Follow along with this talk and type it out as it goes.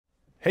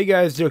Hey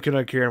guys,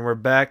 Jokinuk here, and we're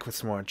back with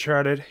some more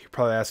Uncharted. You're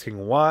probably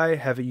asking, why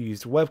haven't you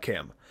used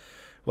webcam?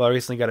 Well, I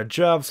recently got a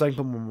job, so I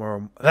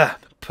can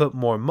put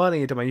more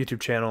money into my YouTube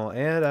channel,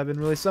 and I've been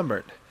really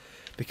sunburned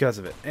because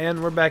of it.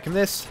 And we're back in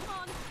this.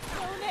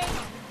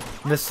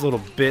 And this little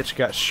bitch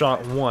got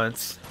shot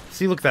once.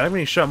 See, look at that. I'm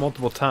getting shot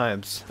multiple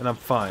times, and I'm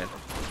fine.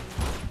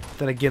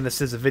 Then again, this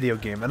is a video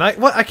game, and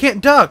I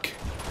can't duck!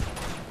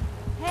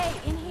 Hey,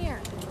 in here.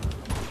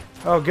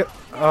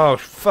 Oh,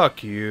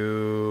 fuck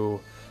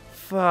you.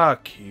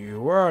 Fuck you.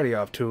 We're already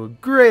off to a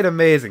great,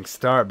 amazing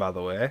start, by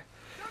the way.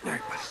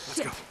 Alright, let's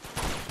go.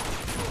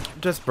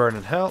 Just burn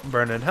in hell,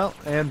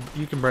 and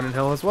you can burn in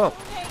hell as well.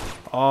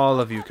 All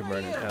of you can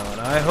burn in hell,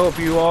 and I hope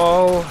you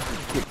all...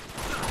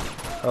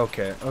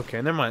 Okay,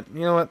 never mind.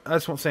 You know what? I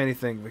just won't say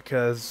anything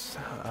because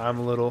I'm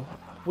a little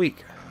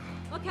weak.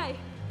 Okay,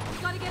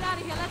 gotta get out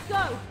of here. Let's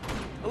go.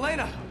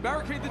 ELENA,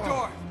 barricade the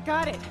door.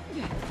 Got it.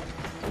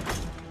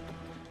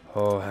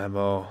 Oh,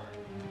 ammo.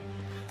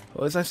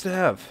 Well, it's nice to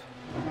have.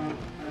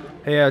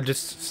 Hey,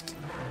 just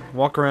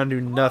walk around, do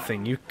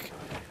nothing. You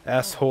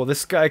asshole.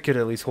 This guy could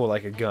at least hold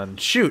like a gun.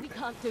 Shoot! We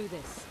can't do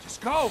this.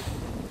 Just go.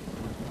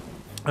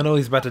 I know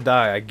he's about to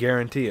die. I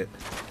guarantee it.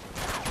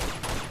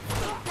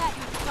 Stop that,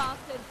 you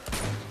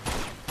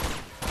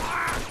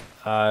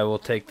bastard. I will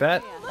take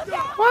that.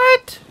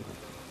 What?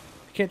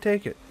 I can't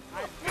take it.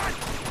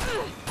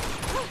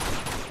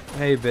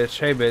 Hey, bitch.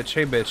 Hey, bitch.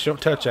 Hey, bitch.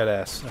 Don't touch that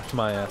ass. That's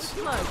my ass.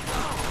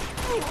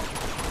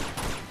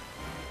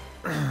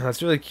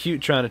 That's really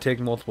cute trying to take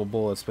multiple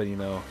bullets, but you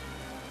know,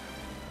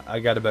 I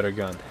got a better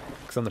gun.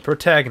 Because I'm the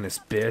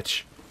protagonist,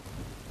 bitch.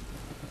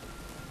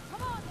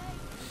 Come on,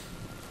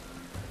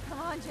 Nate. Come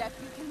on, Jeff.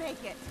 You can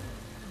make it.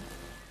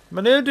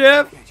 My new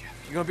Jeff. Okay,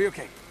 Jeff, you're gonna be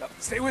okay.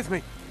 Stay with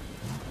me.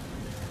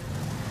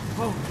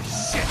 Holy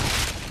shit.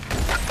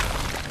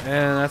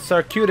 And that's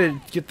our cue to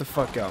get the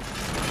fuck out.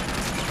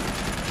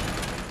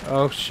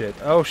 Oh shit.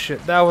 Oh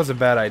shit. That was a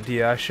bad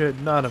idea. I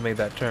should not have made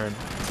that turn.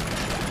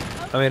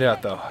 I made it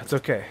out though. It's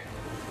okay.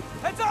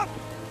 Heads up!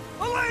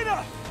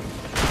 ELENA!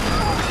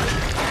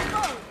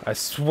 I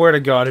swear to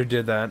God who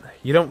did that.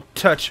 You don't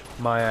touch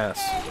my ass.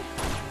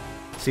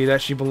 See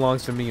that? She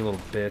belongs to me, you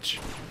little bitch.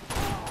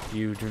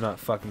 You do not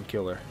fucking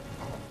kill her.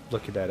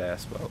 Look at that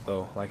ass,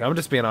 though. Like, I'm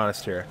just being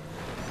honest here.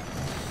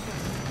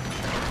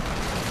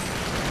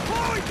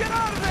 Chloe, get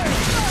out of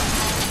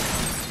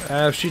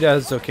there! If she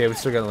does, it's okay. We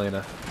still got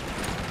ELENA.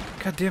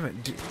 God damn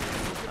it. Dude.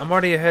 I'm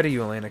already ahead of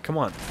you, ELENA. Come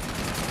on.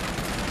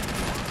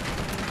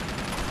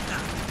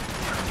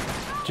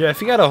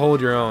 Jeff, you gotta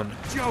hold your own.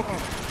 Joke.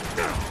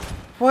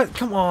 What?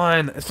 Come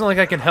on. It's not like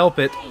I can help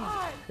it.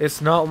 It's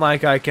not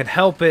like I can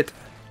help it.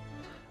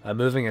 I'm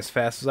moving as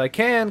fast as I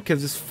can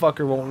because this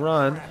fucker won't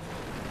run.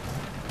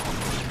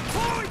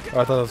 Oh,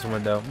 I thought it was a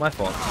window. My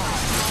fault.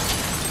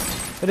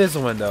 It is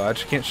a window. I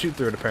just can't shoot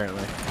through it,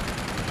 apparently.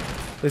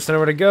 At least I know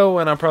where to go,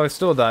 and I'll probably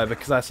still die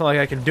because it's not like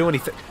I can do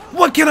anything.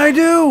 What can I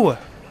do?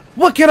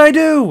 What can I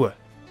do?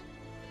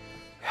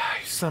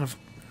 You son of...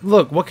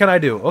 Look, what can I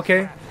do?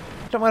 Okay.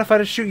 Don't mind if I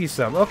just shoot you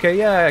some. Okay,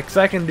 yeah, because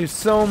I can do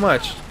so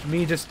much.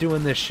 Me just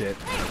doing this shit.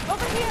 Hey,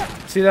 over here.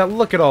 See that?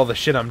 Look at all the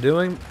shit I'm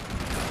doing.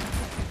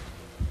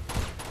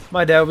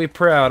 My dad would be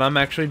proud. I'm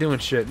actually doing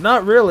shit.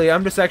 Not really.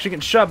 I'm just actually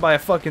getting shot by a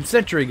fucking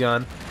sentry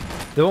gun.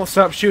 They won't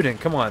stop shooting.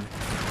 Come on.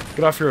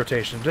 Get off your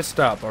rotation. Just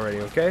stop already,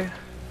 okay?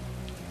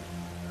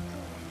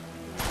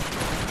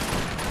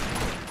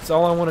 That's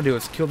all I want to do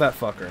is kill that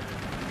fucker.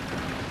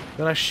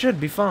 Then I should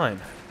be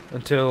fine.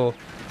 Until...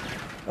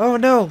 Oh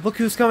no! Look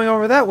who's coming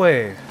over that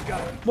way!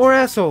 More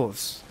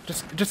assholes!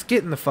 Just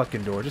get in the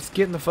fucking door. Just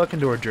get in the fucking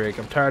door, Drake.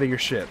 I'm tired of your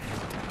shit.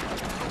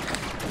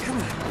 Come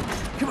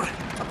on,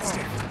 up the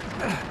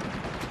stairs.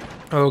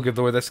 Oh, good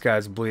lord, this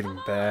guy's bleeding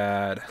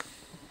bad.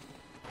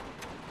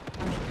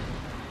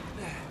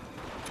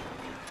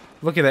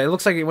 Look at that. It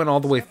looks like it went all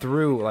the way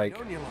through, like...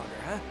 Known you longer,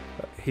 huh?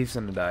 He's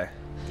gonna die.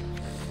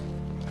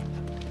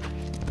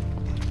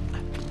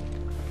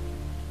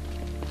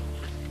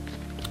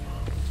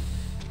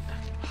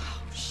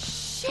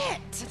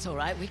 Shit! It's all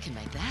right. We can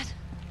make that.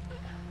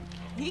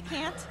 He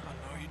can't.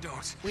 Oh, no, you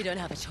don't. We don't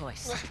have a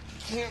choice.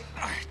 Can't.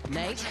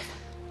 Nate?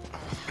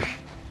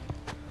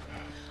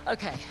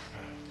 Okay.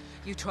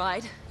 You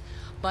tried,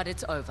 but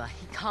it's over.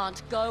 He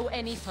can't go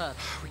any further.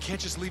 We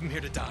can't just leave him here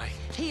to die.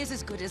 He is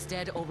as good as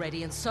dead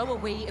already, and so are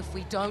we if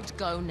we don't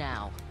go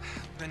now.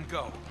 Then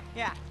go.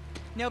 Yeah.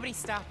 Nobody's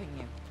stopping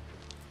you.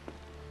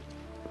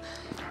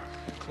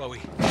 Chloe.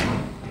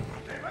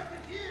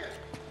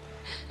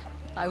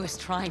 I was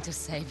trying to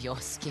save your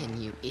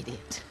skin, you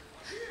idiot.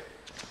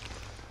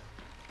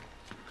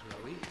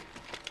 Chloe?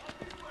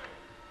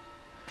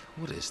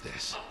 What is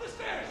this?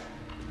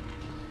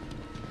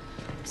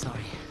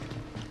 Sorry.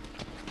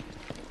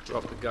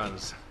 Drop the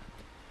guns.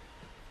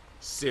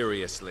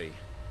 Seriously.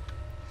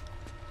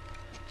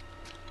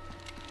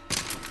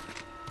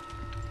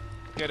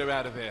 Get her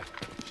out of here.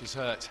 She's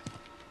hurt.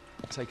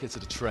 Take her to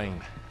the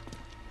train.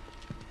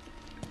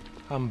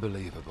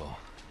 Unbelievable.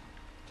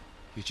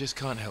 You just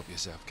can't help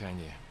yourself, can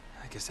you?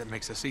 I guess that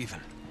makes us even.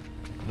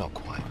 Not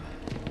quite.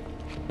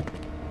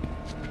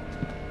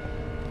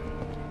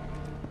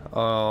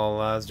 Oh,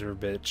 Lazar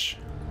bitch.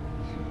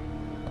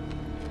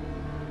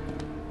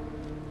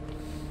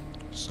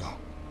 So,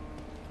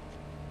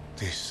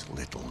 this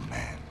little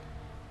man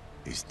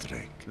is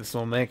Drake. This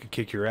old man could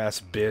kick your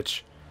ass,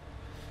 bitch.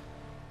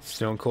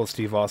 Stone Cold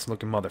Steve Austin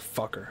looking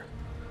motherfucker.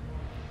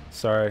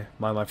 Sorry,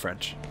 mind my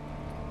French.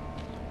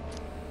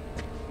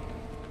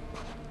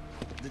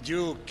 Did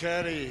you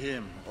carry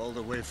him all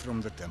the way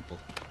from the temple?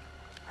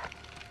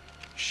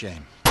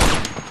 Shame.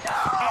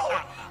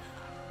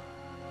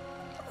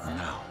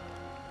 Now,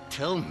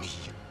 tell me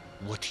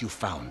what you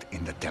found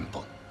in the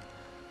temple.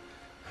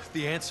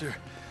 The answer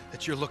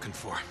that you're looking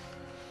for.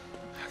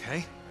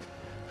 Okay?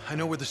 I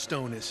know where the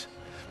stone is,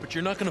 but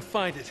you're not gonna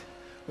find it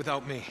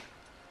without me.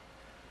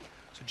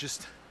 So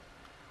just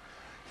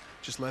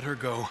let her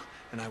go,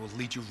 and I will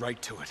lead you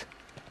right to it.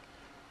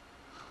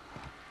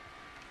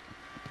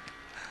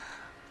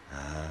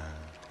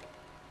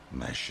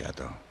 My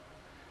shadow.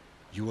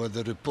 You are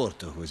the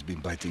reporter who has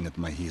been biting at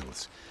my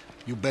heels.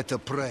 You better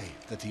pray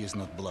that he is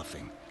not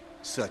bluffing.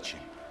 Search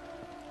him.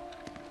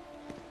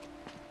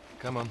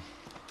 Come on.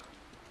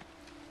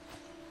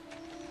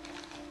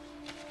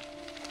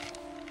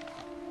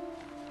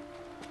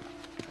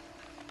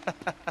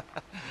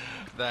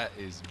 That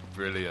is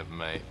brilliant,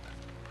 mate.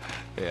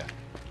 Here.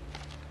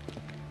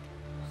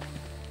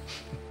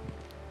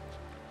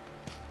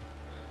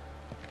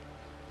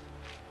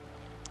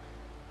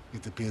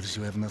 It appears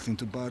you have nothing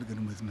to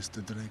bargain with,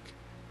 Mr. Drake.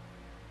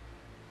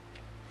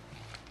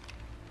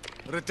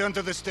 Return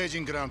to the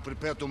staging ground.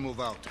 Prepare to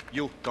move out.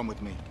 You, come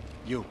with me.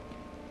 You.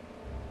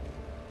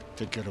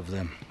 Take care of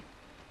them.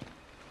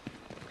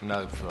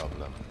 No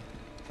problem.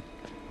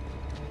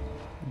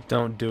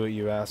 Don't do it,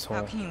 you How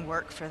asshole. can you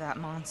work for that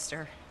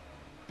monster?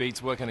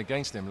 Beats working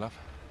against him, love.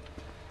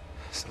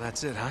 So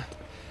that's it, huh?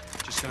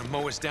 Just gonna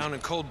mow us down in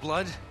cold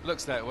blood?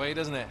 Looks that way,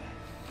 doesn't it?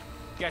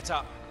 Get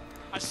up.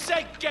 I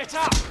said get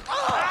up!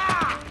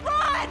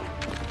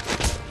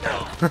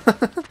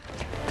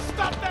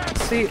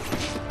 See,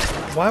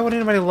 why would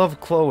anybody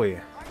love Chloe?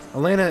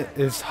 Elena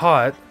is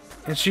hot,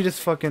 and she just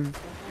fucking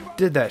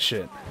did that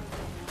shit.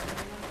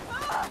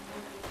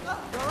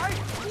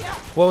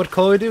 What would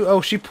Chloe do? Oh,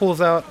 she pulls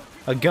out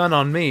a gun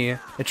on me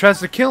and tries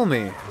to kill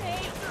me.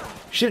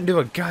 She didn't do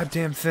a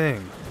goddamn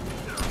thing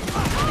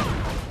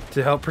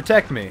to help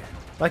protect me,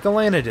 like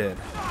Elena did.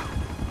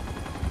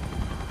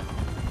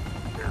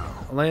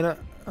 Elena,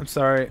 I'm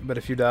sorry, but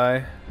if you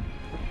die,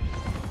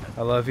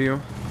 I love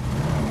you.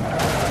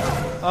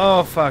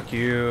 Oh, fuck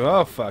you.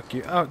 Oh, fuck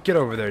you. Oh, get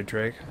over there,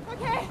 Drake.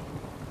 Okay.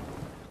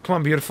 Come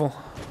on, beautiful.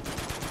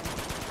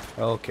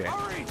 Okay.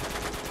 Hurry!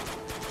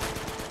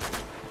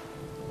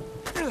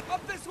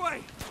 Up this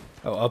way!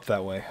 Oh, up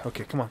that way.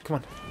 Okay, come on, come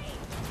on.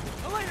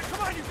 Elena,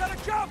 come on, you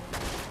gotta jump!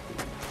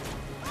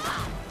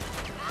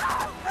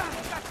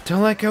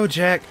 Don't let go,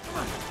 Jack.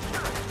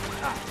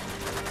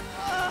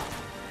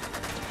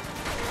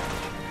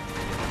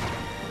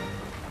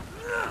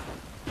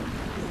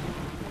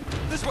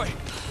 This way!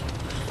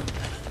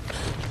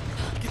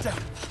 Get down.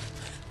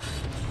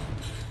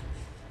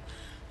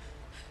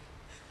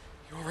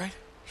 You alright?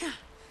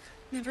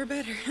 Never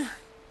better.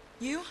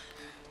 You?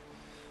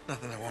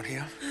 Nothing I won't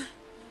heal.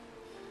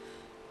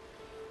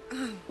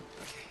 Okay.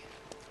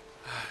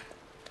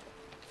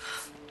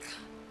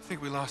 I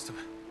think we lost him.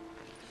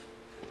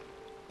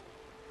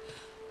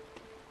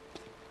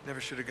 Never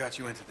should have got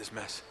you into this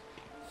mess.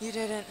 You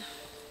didn't.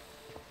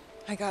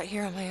 I got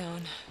here on my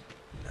own.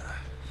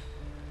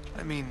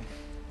 I mean,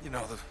 you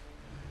know, the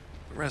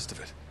rest of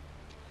it.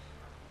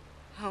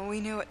 Oh, we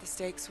knew what the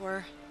stakes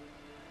were.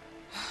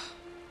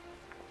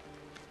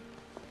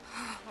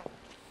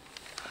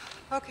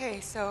 Okay,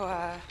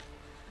 so,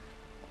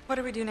 what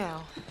do we do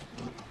now?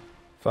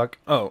 Fuck.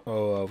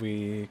 Oh,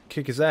 we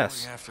kick his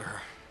ass. Going after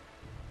her.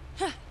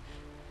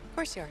 Of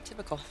course you are,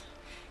 typical.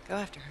 Go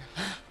after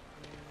her.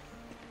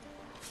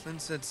 Flynn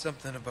said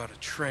something about a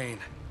train.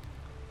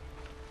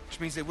 Which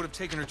means they would have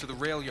taken her to the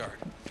rail yard.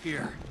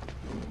 Here.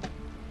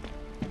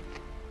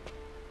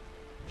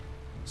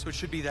 So it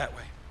should be that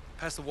way.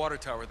 Past the water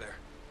tower there.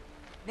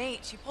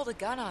 Nate, she pulled a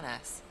gun on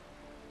us.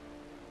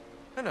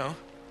 I know.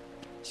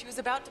 She was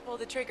about to pull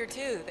the trigger,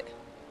 too.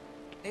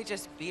 They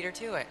just beat her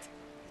to it.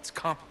 It's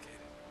complicated.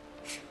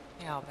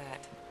 Yeah, I'll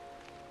bet.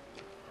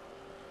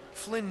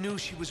 Flynn knew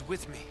she was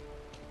with me.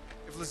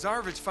 If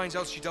Lazarevich finds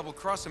out she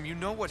double-crossed him, you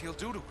know what he'll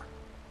do to her.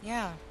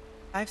 Yeah,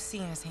 I've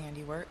seen his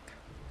handiwork.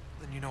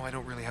 Then you know I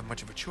don't really have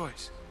much of a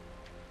choice.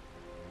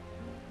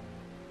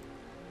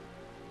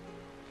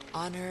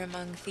 Honor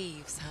among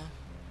thieves, huh?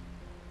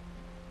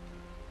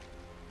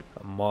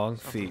 Among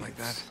Something thieves. like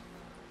that.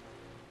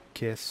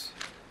 Kiss.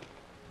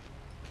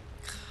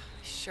 I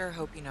sure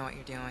hope you know what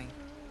you're doing.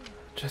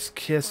 Just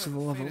kiss to the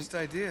love of Faintest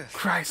idea.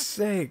 Christ's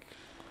sake.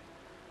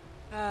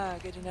 Ah,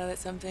 good to know that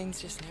some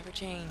things just never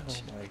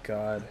change. Oh my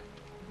god.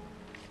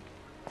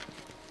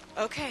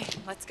 Okay,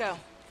 let's go.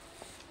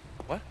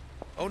 What?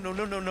 Oh, no,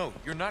 no, no, no.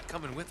 You're not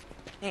coming with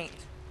me. Nate,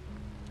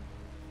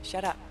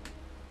 shut up,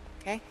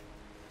 okay?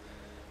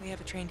 We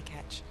have a train to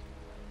catch.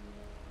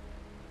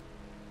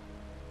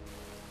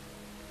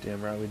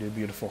 Damn right we do,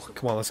 beautiful.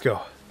 Come on, let's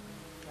go.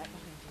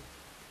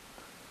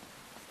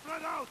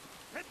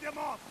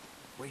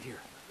 Wait here.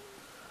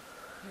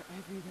 They're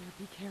everywhere.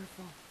 Be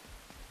careful.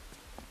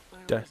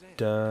 Da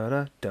da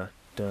da da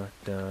da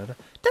da da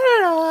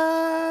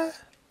da.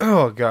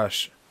 Oh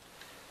gosh,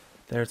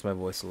 there's my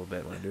voice a little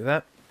bit when I do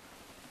that.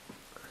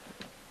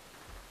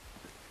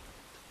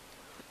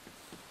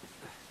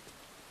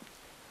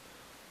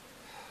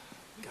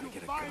 Gotta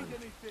get a gun.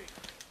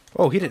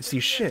 Oh, he didn't see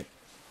shit.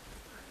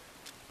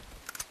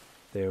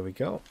 There we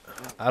go.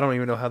 I don't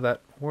even know how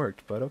that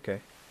worked, but okay.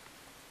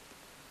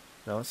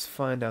 Now let's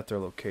find out their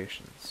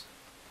locations.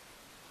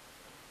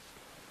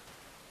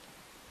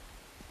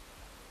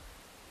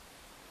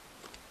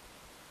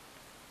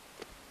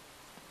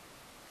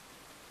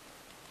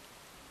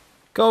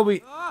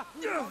 Kobe!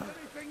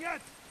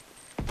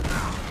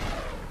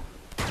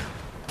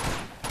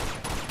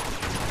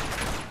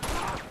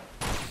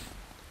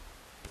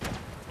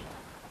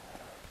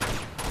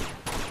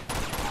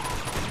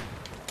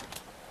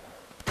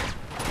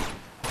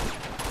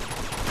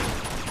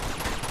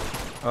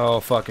 Oh,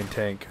 fucking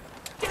tank.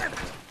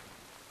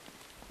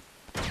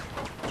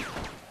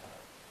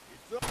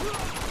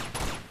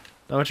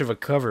 Not much of a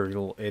cover, you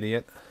little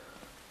idiot.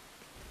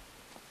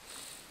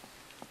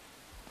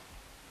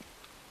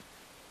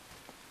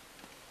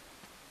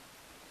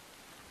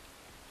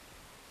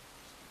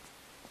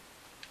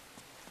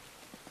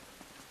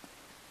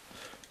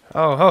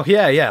 Oh,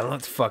 yeah,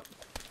 let's fuck.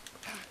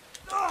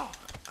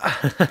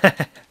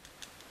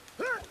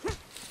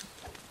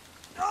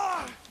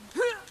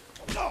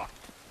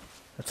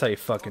 That's how you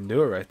fucking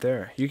do it right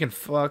there. You can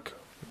fuck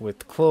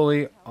with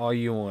Chloe all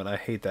you want. I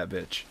hate that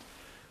bitch.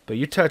 But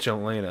you touch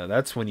ELENA,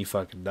 that's when you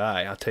fucking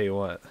die. I'll tell you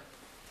what.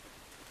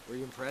 Were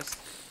you impressed?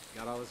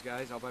 Got all those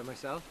guys all by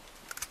myself?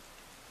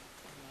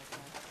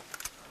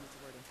 Use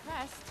the word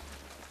impressed.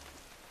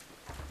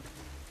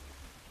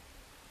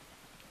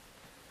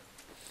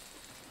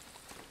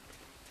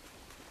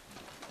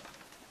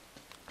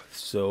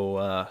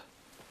 So,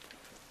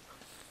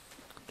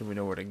 do we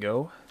know where to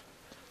go?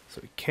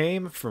 So we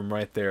came from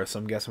right there, so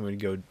I'm guessing we'd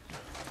go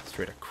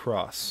straight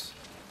across.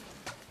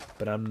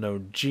 But I'm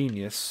no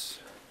genius.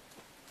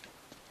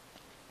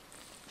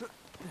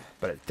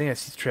 But I think I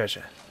see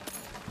treasure.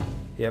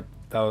 Yep,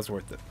 that was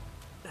worth it.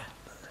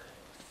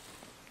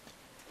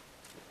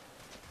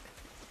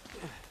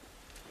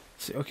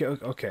 See,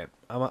 okay.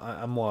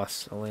 I'm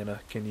lost.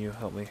 ELENA, can you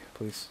help me,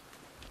 please?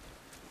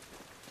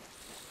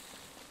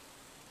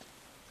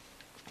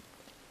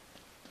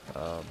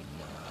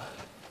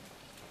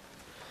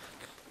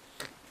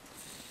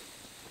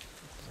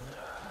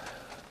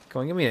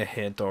 Come on, give me a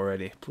hint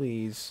already,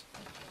 please.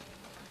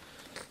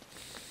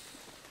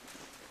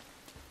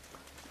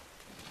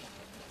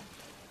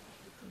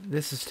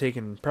 This is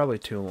taking probably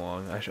too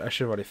long. I should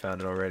have already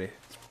found it already.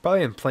 It's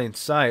probably in plain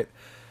sight.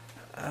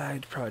 I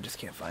probably just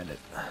can't find it.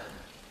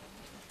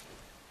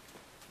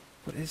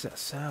 What is that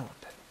sound?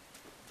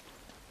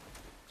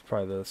 It's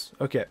probably this.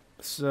 Okay,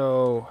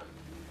 so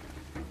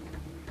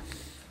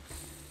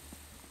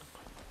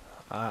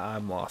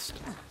I'm lost.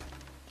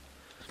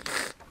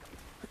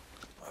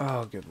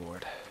 Oh, good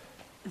lord.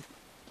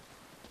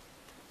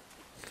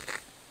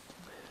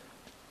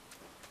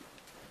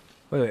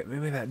 Wait,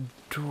 maybe that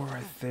door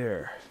right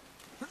there.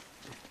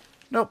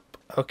 Nope.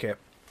 Okay.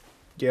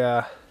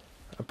 Yeah,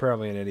 I'm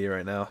probably an idiot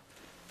right now.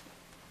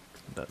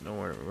 Don't know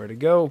where to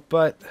go,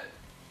 but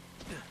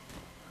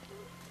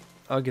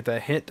I'll get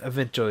that hint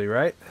eventually,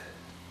 right?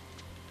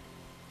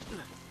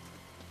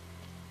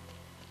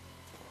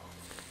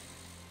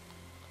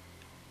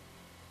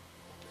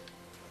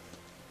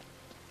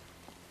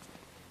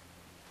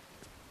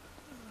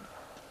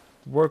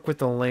 Work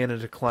with ELENA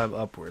to climb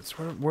upwards.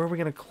 Where are we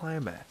going to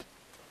climb at?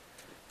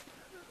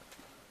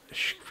 We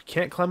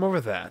can't climb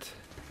over that.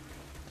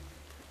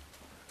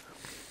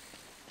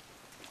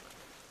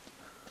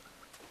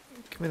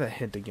 Give me that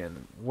hint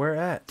again. Where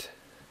at?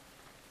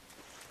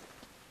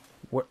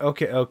 Where,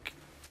 okay,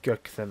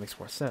 that makes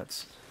more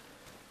sense.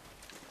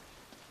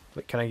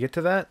 Wait, can I get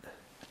to that?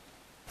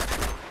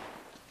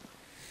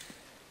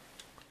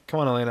 Come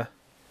on, ELENA.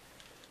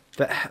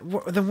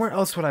 Then where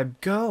else would I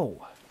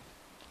go?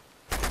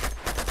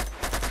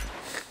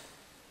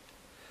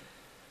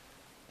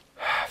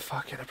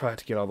 Fuck it, I probably have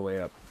to get all the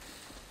way up.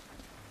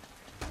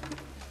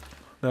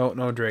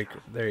 No, Drake.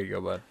 There you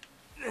go, bud.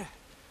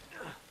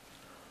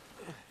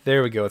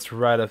 There we go. It's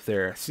right up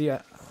there. See, See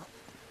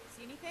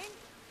anything?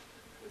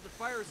 There's a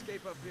fire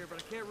escape up here, but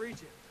I can't reach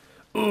it.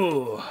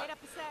 ooh, Wait up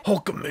a sec.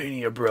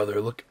 Hulkamania,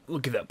 brother. Look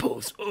at that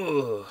pose.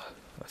 Ugh.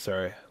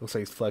 Sorry, looks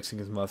like he's flexing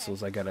his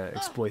muscles. I gotta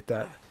exploit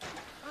that.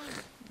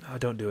 Oh,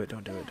 don't do it.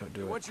 Don't do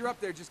it. Once you're up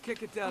there, just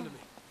kick it down to me.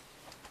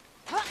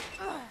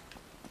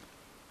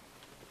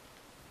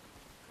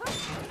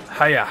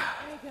 Hiya.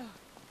 There you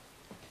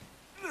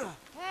go.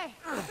 Hey,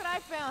 look what I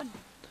found.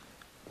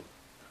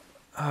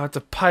 Oh, it's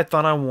a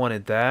python. I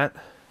wanted that.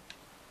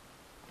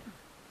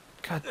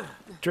 God,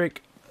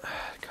 Drake.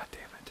 God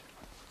damn it.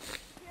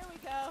 Here we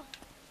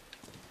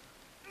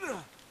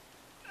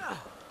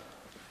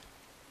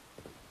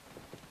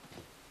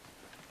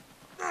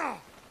go.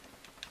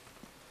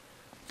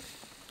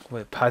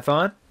 Wait,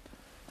 python?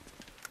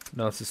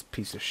 No, it's this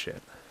piece of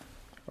shit.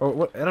 Or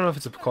what? I don't know if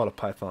it's called a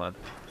python.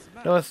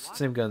 No, it's the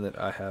same gun that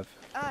I have.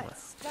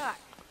 It's stuck.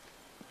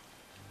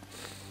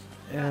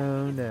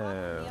 Oh The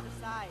no. other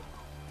side.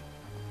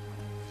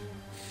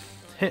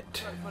 Hint.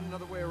 Try to find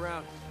another way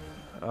around.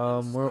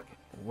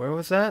 Where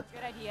was that?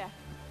 Good idea.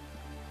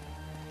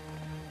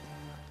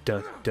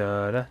 Da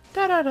da da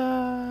da da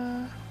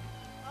da.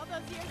 All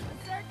those years in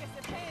the circus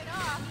are paying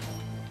off.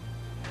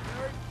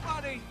 Very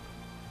funny.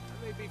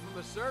 I may be from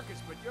the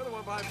circus, but you're the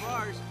one behind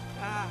bars.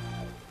 Ah.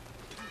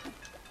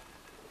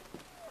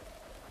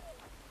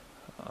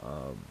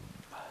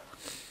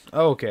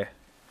 Oh, okay.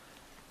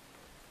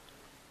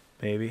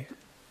 Maybe.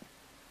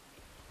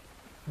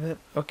 Then,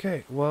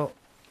 okay, well.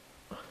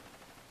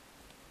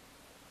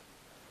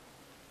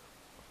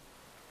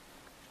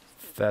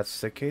 If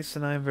that's the case,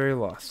 then I am very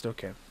lost.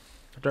 Okay.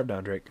 Drop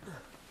down, Drake.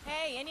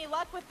 Hey, any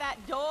luck with that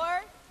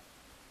door?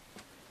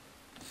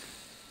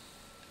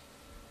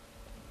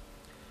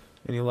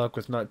 Any luck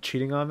with not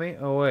cheating on me?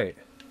 Oh, wait.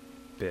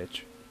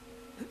 Bitch.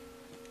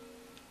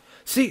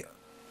 See?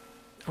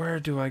 Where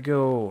do I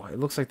go? It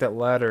looks like that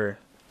ladder.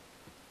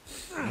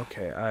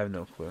 Okay, I have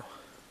no clue.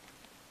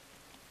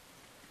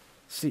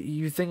 See,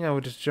 you think I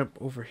would just jump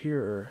over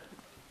here, or...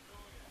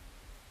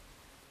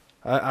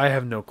 I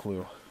have no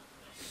clue.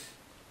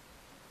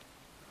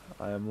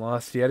 I am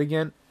lost yet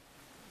again.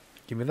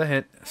 Give me the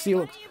hint. See, Hey,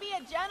 why look. don't you be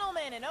a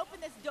gentleman and open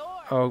this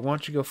door? Oh, why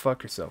don't you go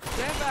fuck yourself?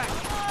 Stand back.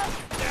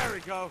 There we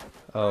go.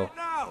 Oh. Right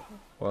now.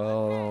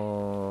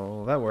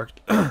 Well, that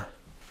worked.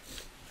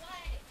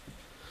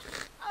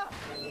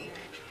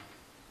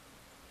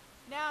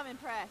 Now I'm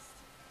impressed.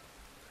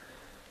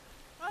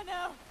 Oh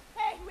no!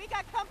 Hey, we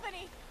got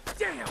company!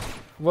 Damn.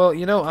 Well,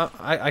 you know,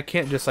 I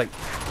can't just like...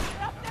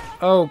 They're up there on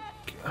the Oh,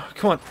 deck.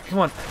 come on, come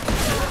on. Yo!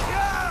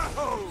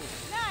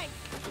 Nice!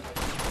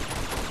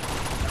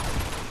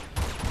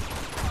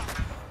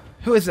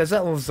 Who is that? Is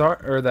that Lazar,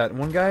 or that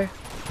one guy?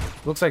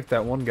 Looks like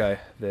that one guy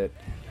that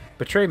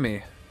betrayed me.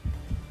 Hey,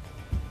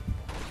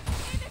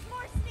 there's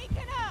more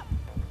sneaking up!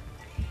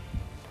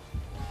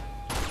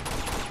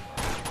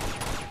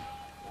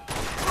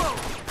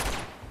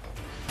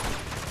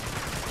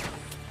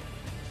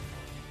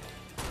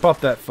 Pop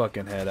that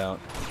fucking head out.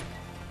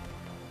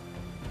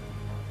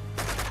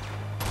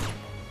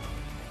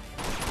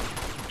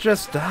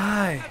 Just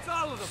die. That's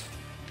all of them.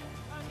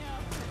 Oh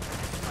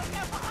no! Look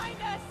out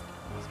behind us!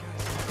 These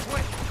guys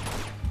quick.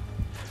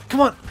 Come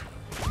on.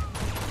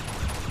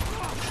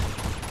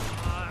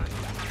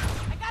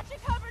 I got you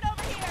covered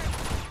over here!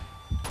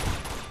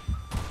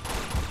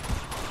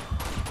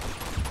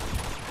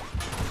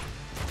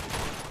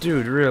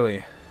 Dude,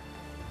 really?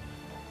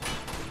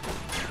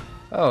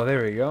 Oh,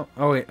 there we go.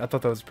 Oh wait, I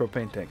thought that was a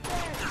propane tank.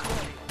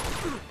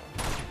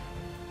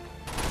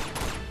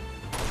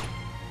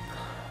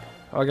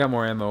 Oh, I got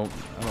more ammo.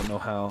 I don't know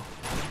how.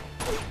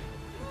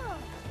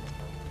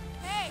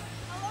 Hey,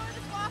 I'll lower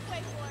this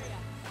walkway for you.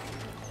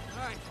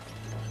 All right.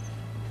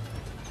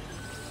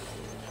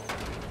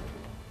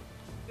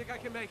 Think I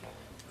can make it?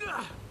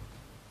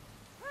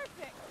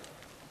 Perfect!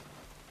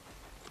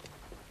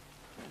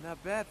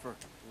 Not bad for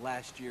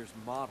last year's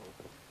model.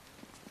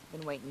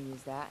 Been waiting to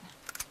use that.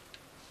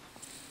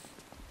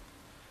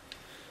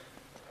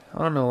 I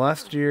don't know,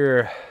 last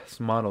year's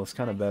model was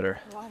kind of better.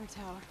 Water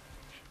tower.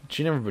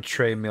 She never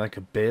betrayed me like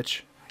a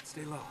bitch. All right,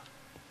 stay low.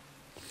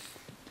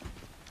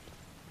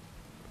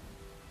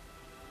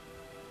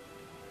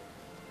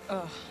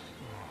 Ugh.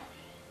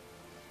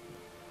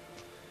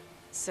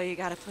 So you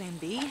got a plan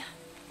B?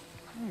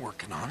 I'm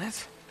working on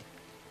it.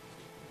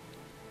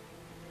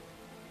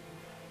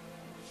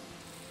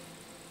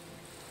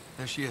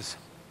 There she is.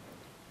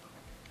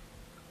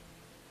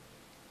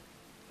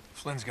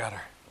 Flynn's got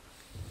her.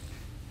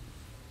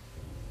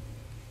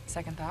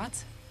 Second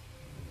thoughts?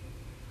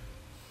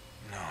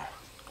 No.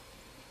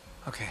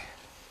 Okay.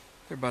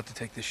 They're about to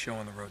take this show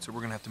on the road, so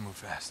we're gonna have to move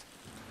fast.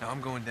 Now I'm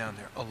going down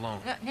there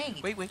alone. No,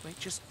 Nate. Wait.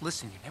 Just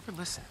listen. You never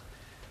listen.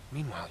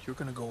 Meanwhile, you're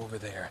gonna go over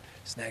there,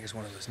 snag us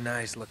one of those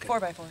nice-looking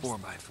 4x4s.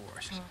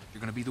 4x4s. You're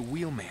gonna be the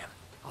wheelman.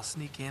 I'll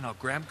sneak in. I'll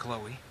grab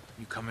Chloe.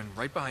 You come in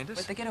right behind us.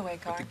 With the getaway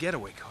car. With the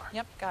getaway car.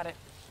 Yep, got it.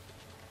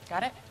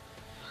 Got it?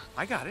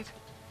 I got it.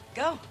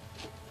 Go.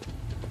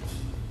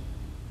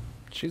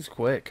 She's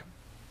quick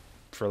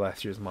for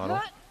last year's model.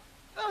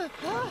 You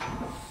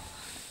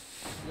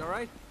all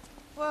right?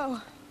 Whoa.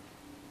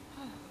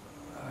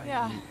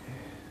 Yeah. All right,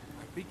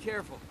 be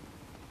careful.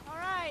 All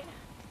right.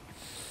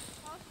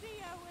 I'll see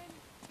you when...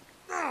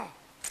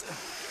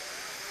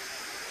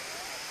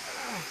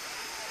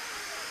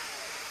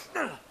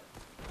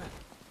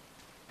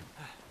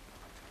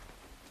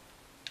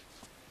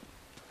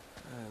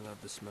 I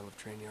love the smell of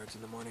train yards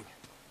in the morning.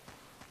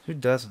 Who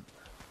doesn't?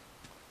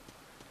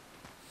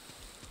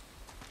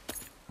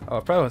 Oh, I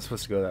probably wasn't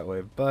supposed to go that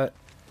way, but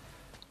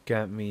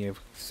got me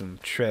some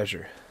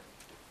treasure.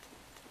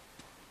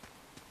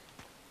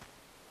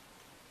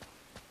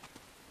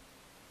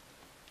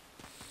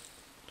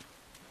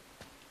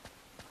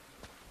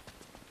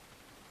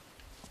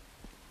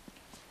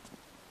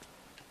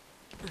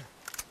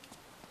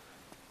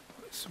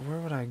 So where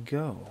would I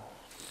go?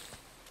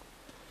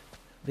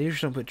 They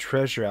usually don't put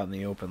treasure out in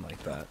the open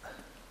like that.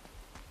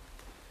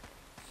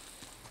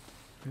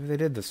 Maybe they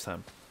did this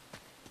time.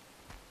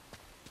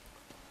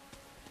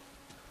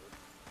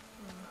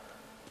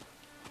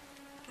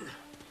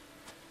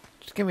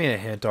 Just give me a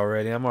hint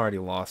already. I'm already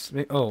lost.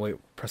 Oh, wait.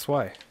 Press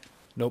Y.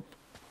 Nope.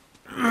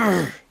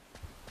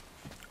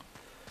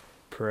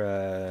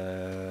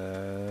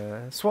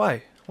 Press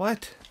Y.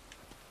 What?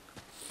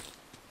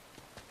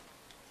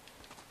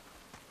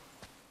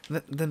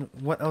 Then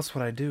what else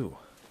would I do?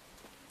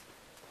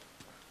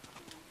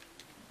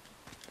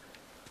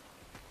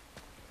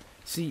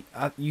 See,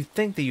 you'd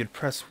think that you'd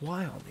press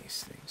Y on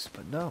these things,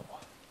 but no.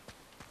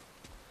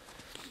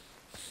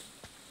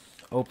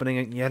 Opening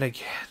it yet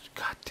again.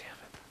 God damn it.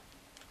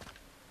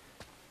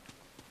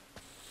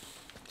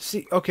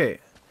 See, okay.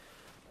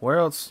 Where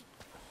else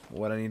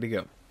would I need to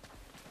go?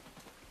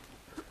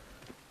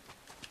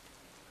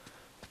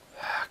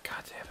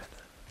 God damn it.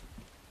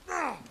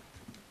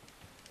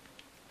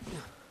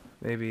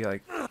 Maybe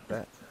like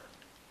that.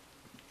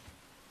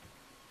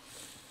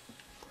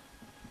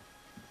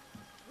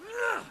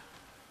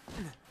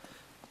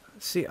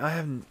 See, I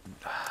haven't...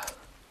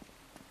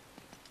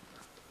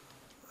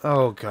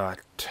 Oh, God.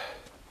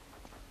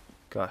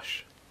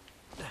 Gosh.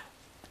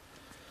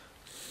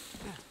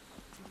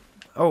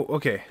 Oh,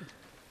 okay.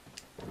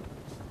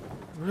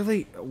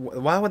 Really?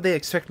 Why would they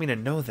expect me to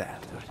know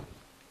that?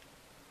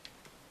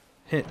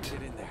 Hint.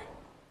 Get in there.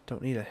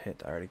 Don't need a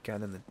hint. I already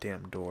got in the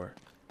damn door.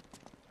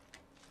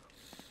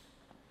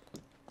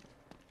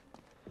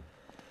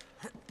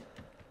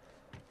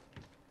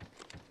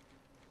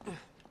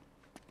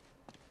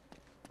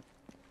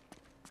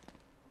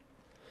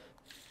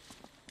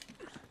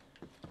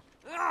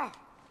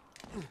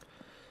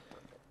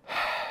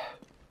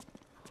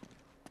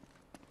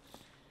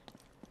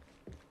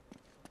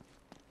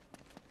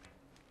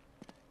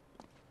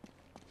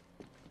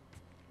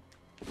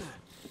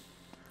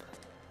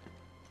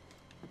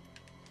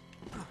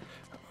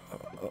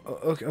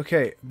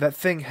 Okay, that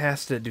thing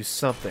has to do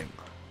something.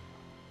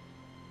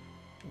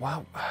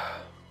 Wow.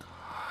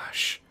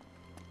 Gosh.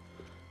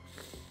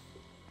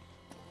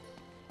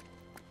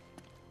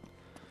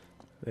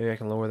 Maybe I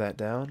can lower that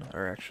down?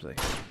 Or actually...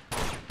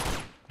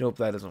 Nope,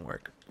 that doesn't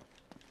work.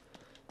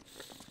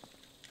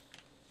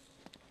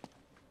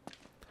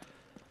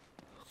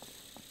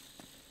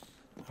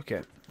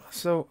 Okay,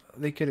 so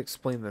they could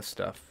explain this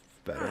stuff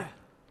better.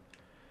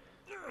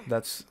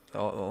 That's the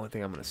only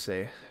thing I'm going to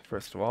say,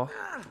 first of all.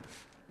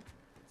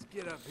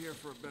 Let's get up here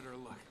for a better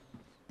look.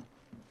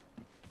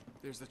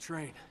 There's the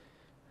train.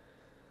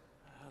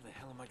 How the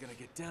hell am I gonna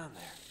get down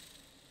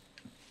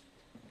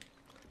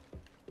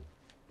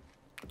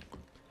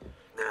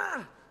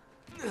there?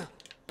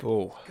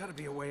 Oh. Gotta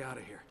be a way out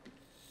of here.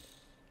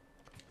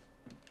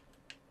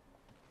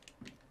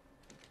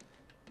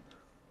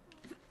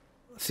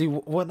 See,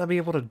 wouldn't I be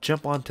able to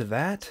jump onto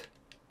that?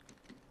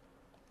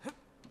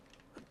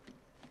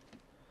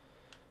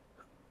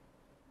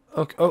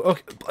 Okay,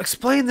 okay,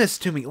 explain this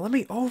to me. Let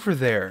me over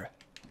there.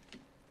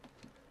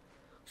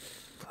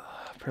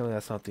 Apparently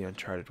that's not the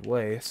Uncharted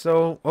way.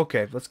 So,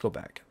 okay, let's go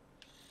back.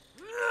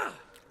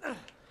 I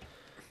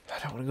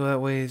don't want to go that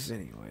ways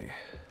anyway.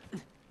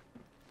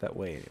 That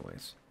way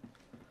anyways.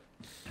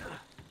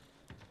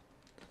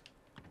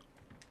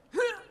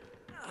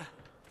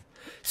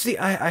 See,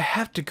 I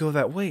have to go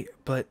that way,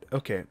 but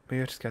okay,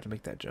 maybe I just got to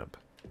make that jump.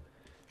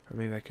 Or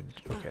maybe I can,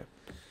 okay.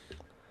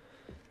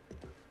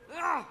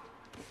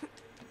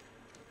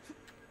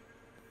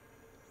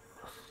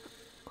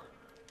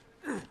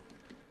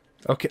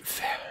 Okay,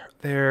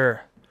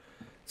 there.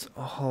 That's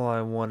all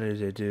I wanted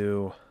to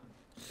do.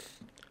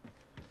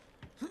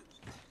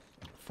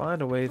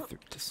 Find a way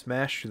to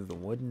smash through the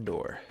wooden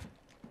door.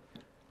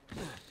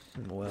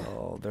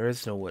 Well, there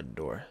is no wooden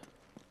door,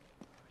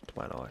 to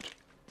my knowledge.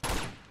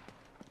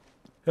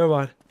 Come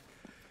on.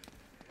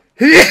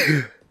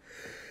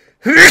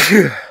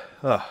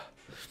 Oh.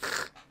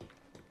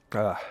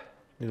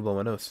 Need to blow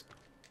my nose.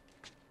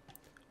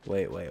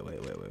 Wait. Maybe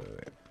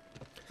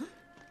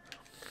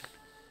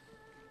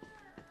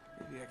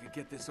I could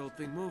get this old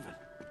thing moving.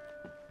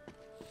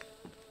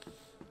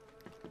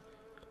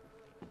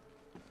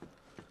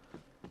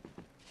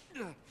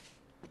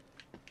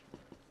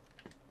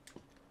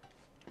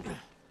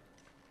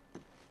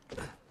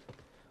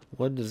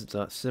 One does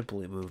not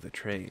simply move the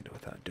train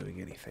without doing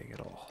anything at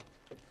all.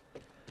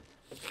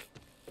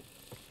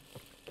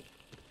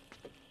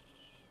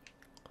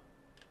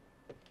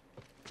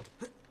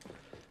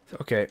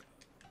 Okay.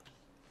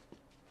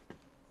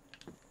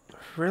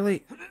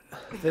 Really?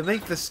 They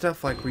make this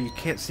stuff like where you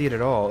can't see it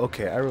at all.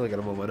 Okay, I really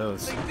gotta move my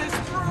nose. Think this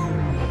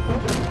through!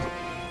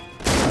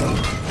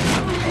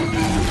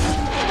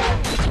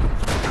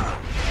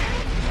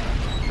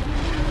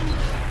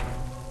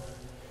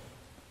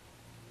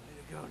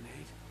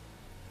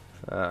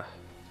 That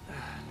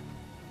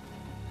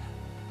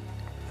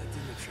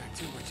didn't attract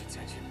too much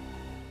attention.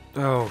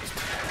 Oh.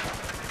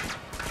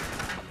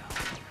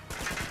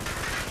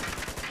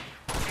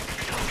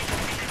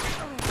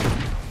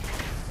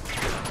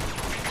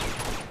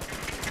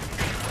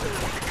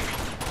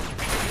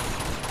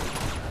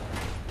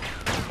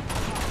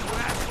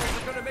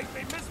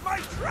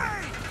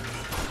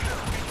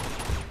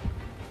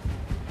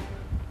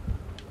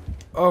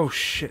 Oh,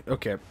 shit.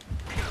 Okay.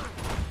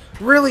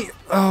 Really?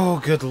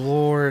 Oh, good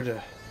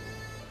lord.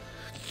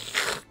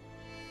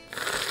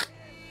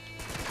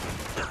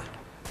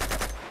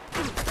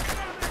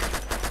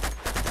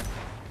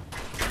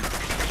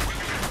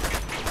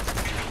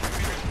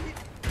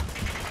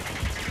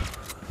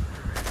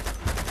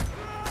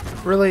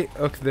 Really?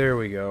 Okay, there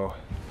we go.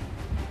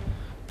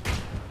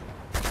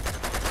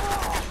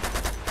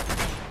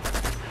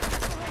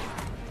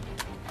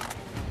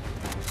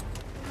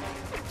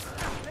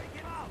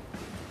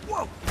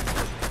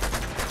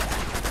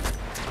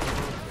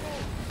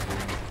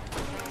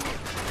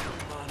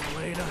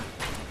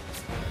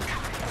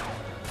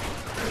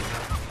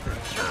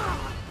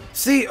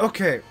 See,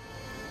 okay.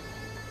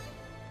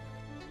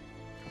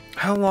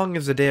 How long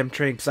is the damn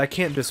train? Because I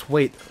can't just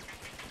wait.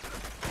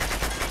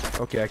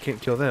 Okay, I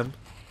can't kill them.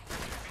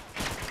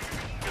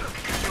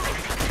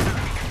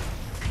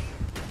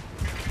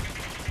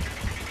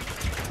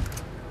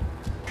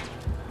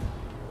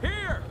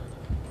 Here!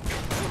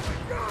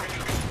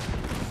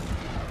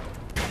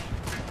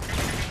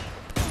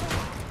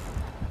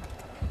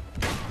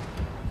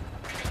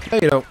 Hey,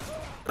 you know.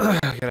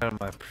 Get out of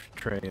my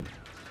train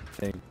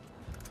thing.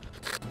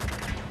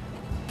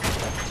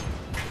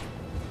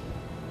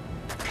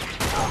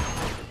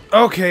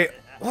 Okay.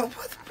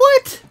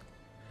 What?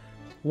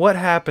 What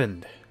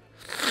happened?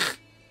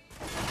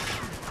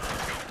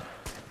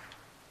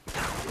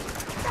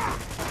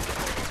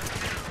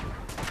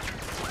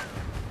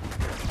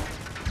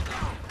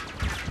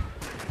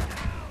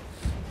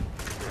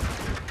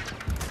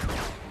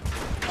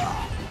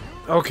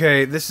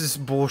 Okay, this is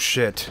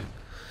bullshit.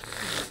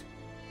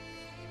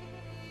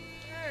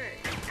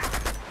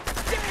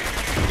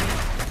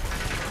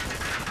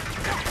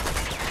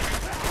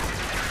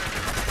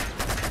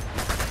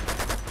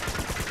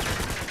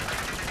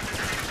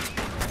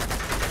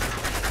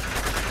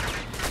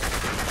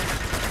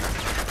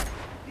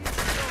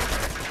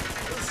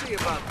 We'll see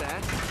about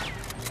that.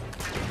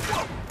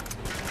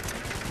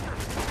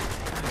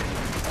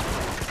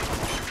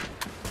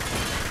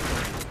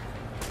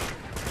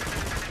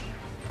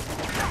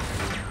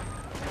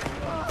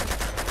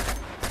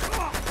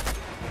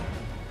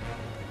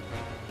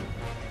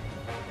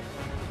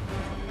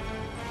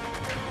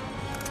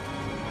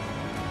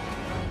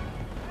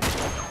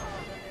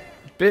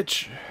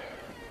 Bitch.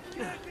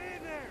 Come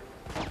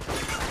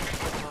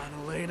on,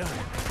 Elena.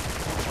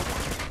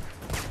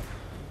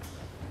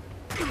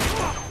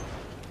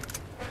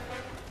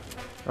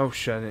 Oh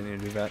shit, I didn't need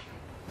to do that.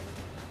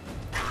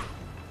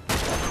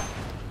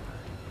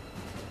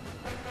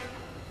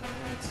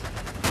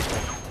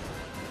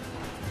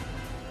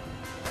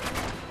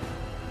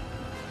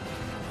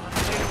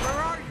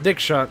 Dick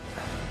shot.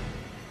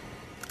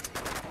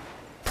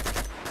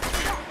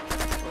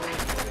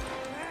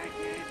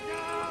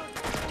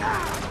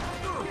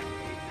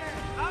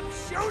 I'm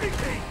shooting me!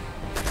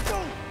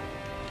 Go!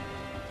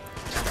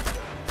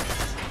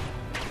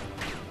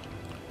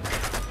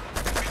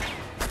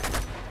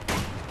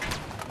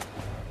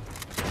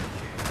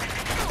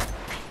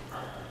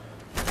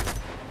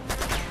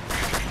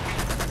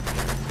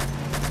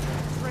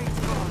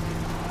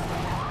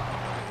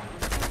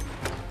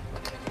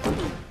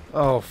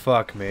 Oh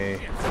fuck me.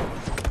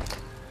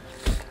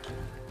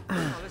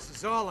 Oh, this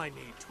is all I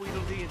need.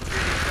 Tweedledee and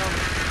Tweedledum.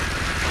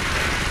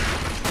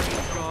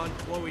 Train's gone.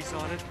 Chloe's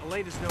on it.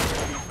 Elena's nowhere to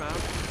be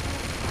found.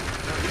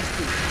 Now these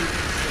two keep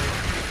safe.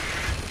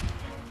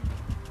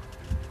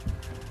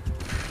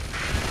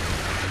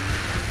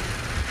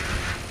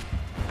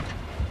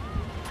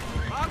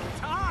 About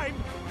time!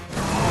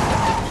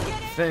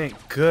 Thank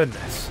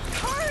goodness.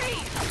 Hurry!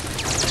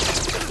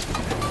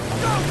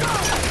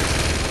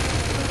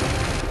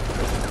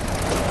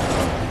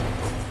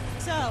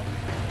 So,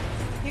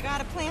 you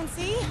got a plan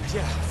C?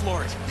 Yeah,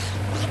 floor it.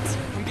 What?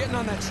 I'm getting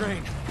on that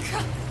train.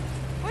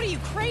 What are you,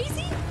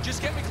 crazy?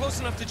 Just get me close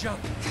enough to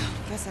jump.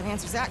 Guess that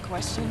answers that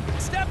question.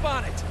 Step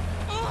on it!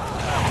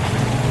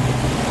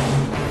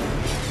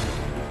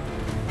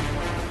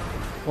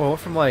 Well, it went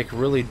from like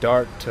really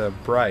dark to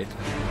bright.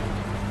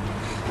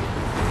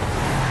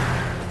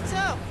 So,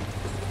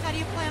 how do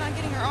you plan on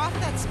getting her off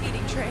that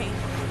speeding train?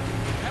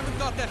 Haven't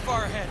thought that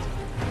far ahead.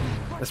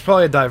 It's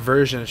probably a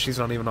diversion and she's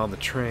not even on the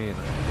train.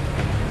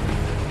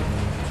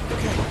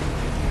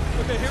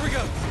 Okay, here we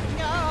go.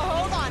 No,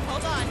 hold on.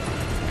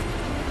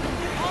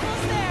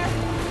 Almost there.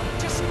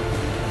 Just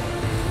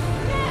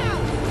Now!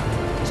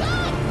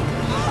 Jump!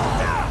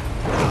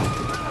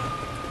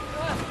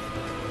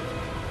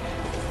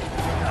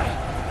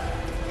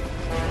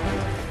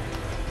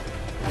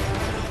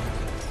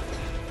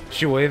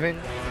 She waving?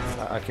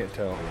 I can't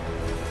tell.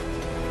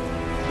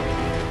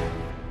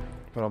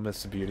 But I'll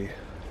miss the beauty.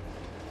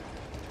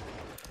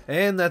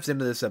 And that's the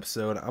end of this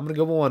episode. I'm gonna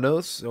go on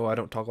those so I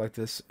don't talk like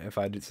this if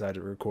I decide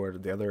to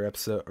record the other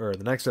episode or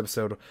the next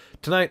episode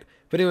tonight.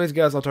 But anyways,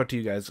 guys, I'll talk to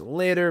you guys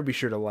later. Be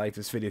sure to like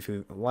this video if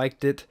you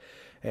liked it,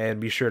 and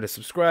be sure to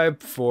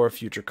subscribe for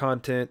future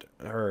content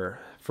or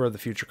for the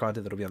future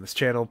content that'll be on this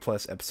channel,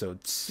 plus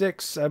episode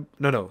 7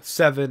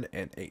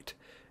 and 8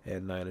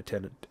 and 9 and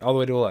 10 all the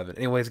way to 11.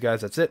 Anyways, guys,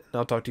 that's it. And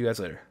I'll talk to you guys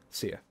later.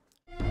 See ya.